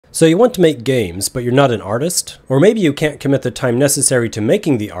So you want to make games, but you're not an artist? Or maybe you can't commit the time necessary to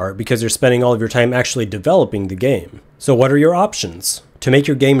making the art because you're spending all of your time actually developing the game. So what are your options? To make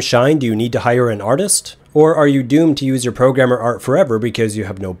your game shine, do you need to hire an artist? Or are you doomed to use your programmer art forever because you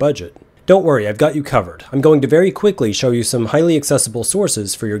have no budget? Don't worry, I've got you covered. I'm going to very quickly show you some highly accessible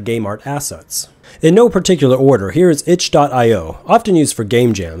sources for your game art assets. In no particular order, here is itch.io, often used for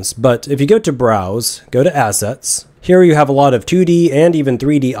game jams, but if you go to Browse, go to Assets. Here you have a lot of 2D and even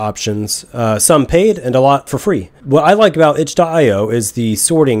 3D options, some paid and a lot for free. What I like about itch.io is the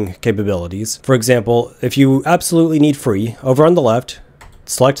sorting capabilities. For example, if you absolutely need free, over on the left,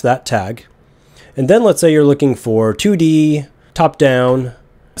 select that tag. And then let's say you're looking for 2D, top-down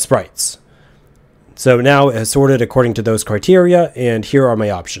sprites. So now it has sorted according to those criteria, and here are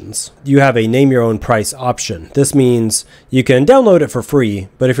my options. You have a name your own price option. This means you can download it for free,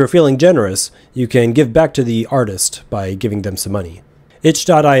 but if you're feeling generous, you can give back to the artist by giving them some money.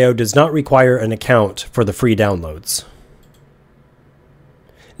 Itch.io does not require an account for the free downloads.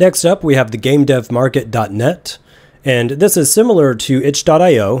 Next up, we have the GameDevMarket.net. And this is similar to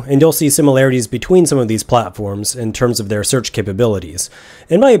itch.io, and you'll see similarities between some of these platforms in terms of their search capabilities.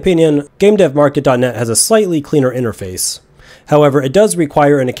 In my opinion, GameDevMarket.net has a slightly cleaner interface. However, it does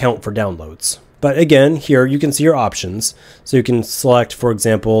require an account for downloads. But again, here you can see your options. So you can select, for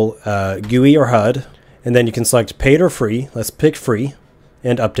example, GUI or HUD, and then you can select paid or free. Let's pick free,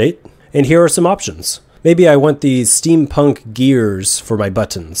 and update. And here are some options. Maybe I want these steampunk gears for my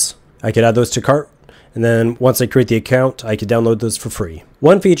buttons. I could add those to cart. And then once I create the account, I can download those for free.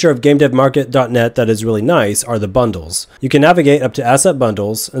 One feature of GameDevMarket.net that is really nice are the bundles. You can navigate up to asset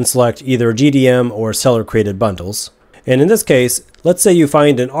bundles and select either GDM or seller created bundles. And in this case, let's say you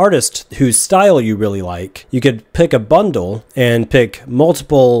find an artist whose style you really like. You could pick a bundle and pick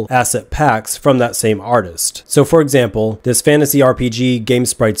multiple asset packs from that same artist. So for example, this fantasy RPG game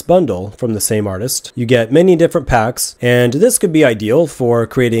sprites bundle from the same artist, you get many different packs, and this could be ideal for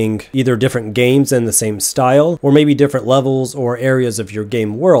creating either different games in the same style, or maybe different levels or areas of your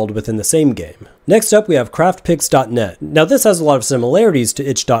game world within the same game. Next up, we have craftpicks.net. Now this has a lot of similarities to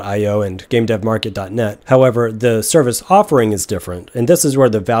itch.io and GameDevMarket.net. However, the service offering is different, and this is where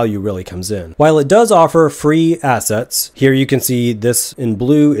the value really comes in. While it does offer free assets, here you can see this in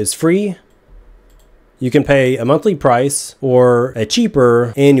blue is free. You can pay a monthly price or a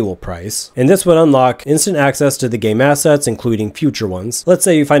cheaper annual price, and this would unlock instant access to the game assets, including future ones. Let's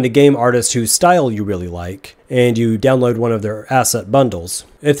say you find a game artist whose style you really like, and you download one of their asset bundles.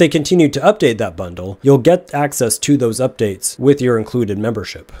 If they continue to update that bundle, you'll get access to those updates with your included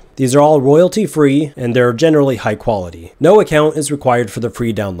membership. These are all royalty free, and they're generally high quality. No account is required for the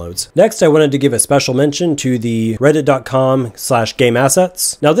free downloads. Next, I wanted to give a special mention to the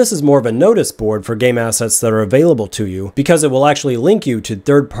reddit.com/gameassets. Now this is more of a notice board for game assets that are available to you, because it will actually link you to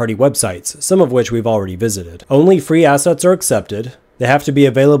third-party websites, some of which we've already visited. Only free assets are accepted. They have to be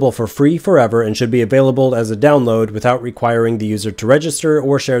available for free forever and should be available as a download without requiring the user to register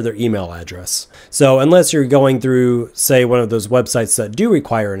or share their email address. So unless you're going through, say, one of those websites that do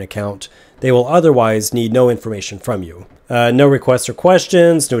require an account, they will otherwise need no information from you. No requests or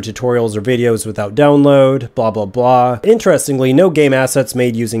questions, no tutorials or videos without download, blah, blah, blah. Interestingly, no game assets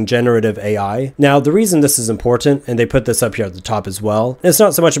made using generative AI. Now, the reason this is important, and they put this up here at the top as well, it's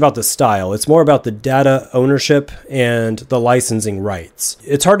not so much about the style, it's more about the data ownership and the licensing rights.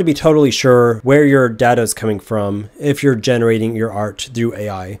 It's hard to be totally sure where your data is coming from if you're generating your art through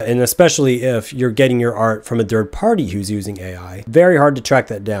AI, and especially if you're getting your art from a third party who's using AI. Very hard to track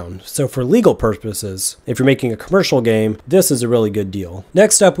that down. So for legal purposes, if you're making a commercial game, this is a really good deal.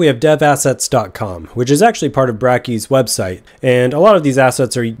 Next up, we have devassets.com, which is actually part of Brachy's website, and a lot of these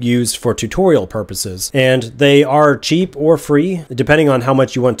assets are used for tutorial purposes, and they are cheap or free, depending on how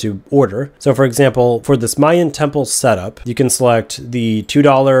much you want to order. So for example, for this Mayan temple setup, you can select the $2,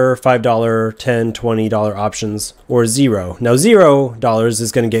 $5, $10, $20 options, or $0. Now $0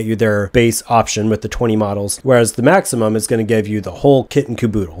 is going to get you their base option with the 20 models, whereas the maximum is going to give you the whole kit and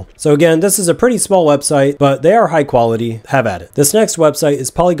caboodle. So again, this is a pretty small website, but they are high quality. Have at it. This next website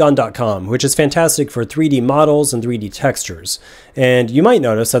is polygon.com, which is fantastic for 3D models and 3D textures. And you might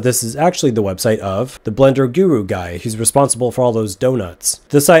notice that this is actually the website of the Blender Guru guy who's responsible for all those donuts.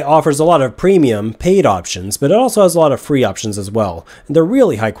 The site offers a lot of premium paid options, but it also has a lot of free options as well. And they're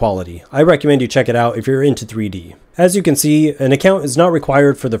really high quality. I recommend you check it out if you're into 3D. As you can see, an account is not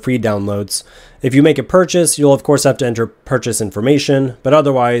required for the free downloads. If you make a purchase, you'll of course have to enter purchase information, but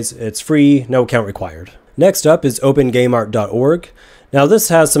otherwise it's free, no account required. Next up is opengameart.org. Now this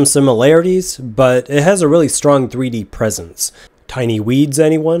has some similarities, but it has a really strong 3D presence. Tiny weeds,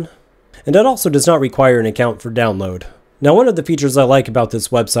 anyone? And it also does not require an account for download. Now, one of the features I like about this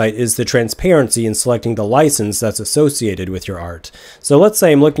website is the transparency in selecting the license that's associated with your art. So let's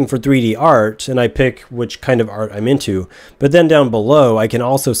say I'm looking for 3D art and I pick which kind of art I'm into, but then down below I can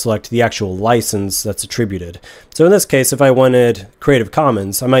also select the actual license that's attributed. So in this case, if I wanted Creative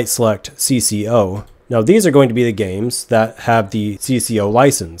Commons, I might select CC0. Now these are going to be the games that have the CC0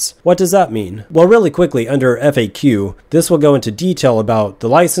 license. What does that mean? Well, really quickly, under FAQ, this will go into detail about the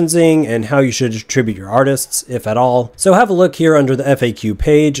licensing and how you should attribute your artists, if at all. So have a look here under the FAQ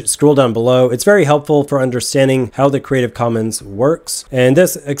page, scroll down below. It's very helpful for understanding how the Creative Commons works, and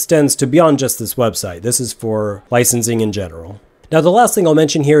this extends to beyond just this website. This is for licensing in general. Now the last thing I'll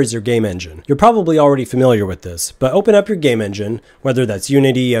mention here is your game engine. You're probably already familiar with this, but open up your game engine, whether that's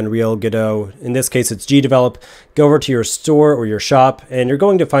Unity, Unreal, Godot, in this case it's GDevelop, go over to your store or your shop, and you're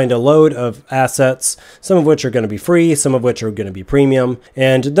going to find a load of assets, some of which are going to be free, some of which are going to be premium,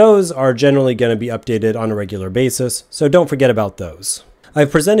 and those are generally going to be updated on a regular basis, so don't forget about those.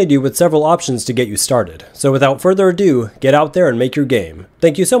 I've presented you with several options to get you started, so without further ado, get out there and make your game.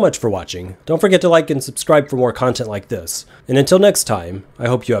 Thank you so much for watching. Don't forget to like and subscribe for more content like this. And until next time, I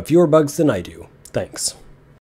hope you have fewer bugs than I do. Thanks.